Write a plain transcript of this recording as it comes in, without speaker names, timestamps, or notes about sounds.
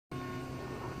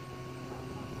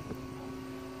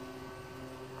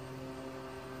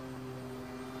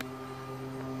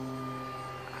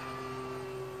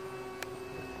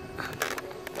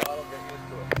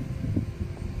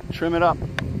trim it up.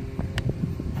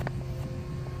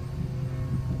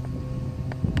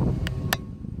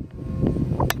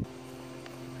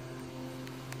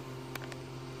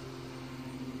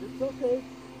 It's okay.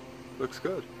 Looks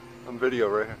good. On video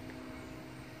right here.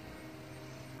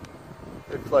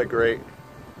 They fly great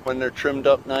when they're trimmed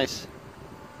up nice.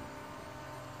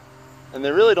 And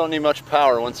they really don't need much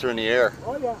power once they're in the air.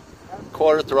 Oh yeah.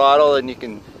 Quarter throttle and you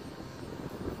can...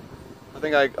 I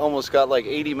think I almost got like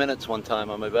 80 minutes one time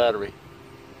on my battery.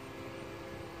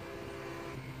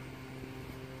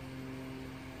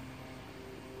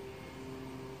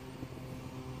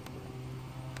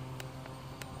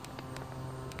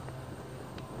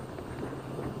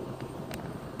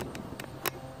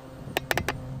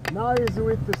 Now is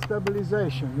with the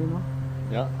stabilization, you know.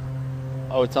 Yeah.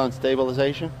 Oh, it's on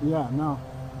stabilization? Yeah, now.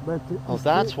 But Oh,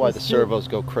 that's why the servos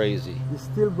go crazy. It's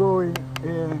still going.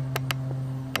 Yeah.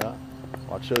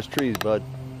 Watch those trees, bud.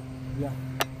 Yeah.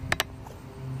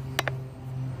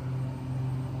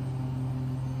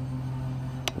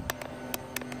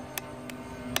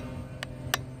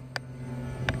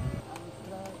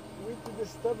 With the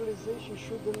stabilization,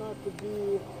 should not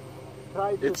be.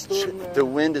 The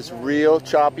wind is real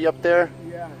choppy up there.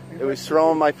 Yeah. It was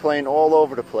throwing my plane all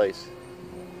over the place.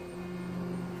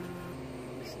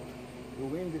 The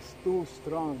wind is too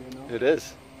strong, you know. It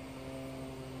is.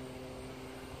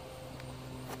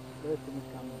 Let me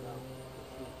come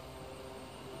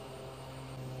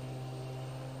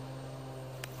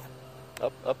down.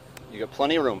 Up, up. You got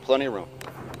plenty of room, plenty of room.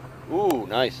 Ooh,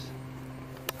 nice.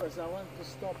 Because I want to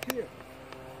stop here.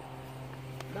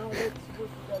 Now let's go to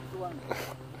that one.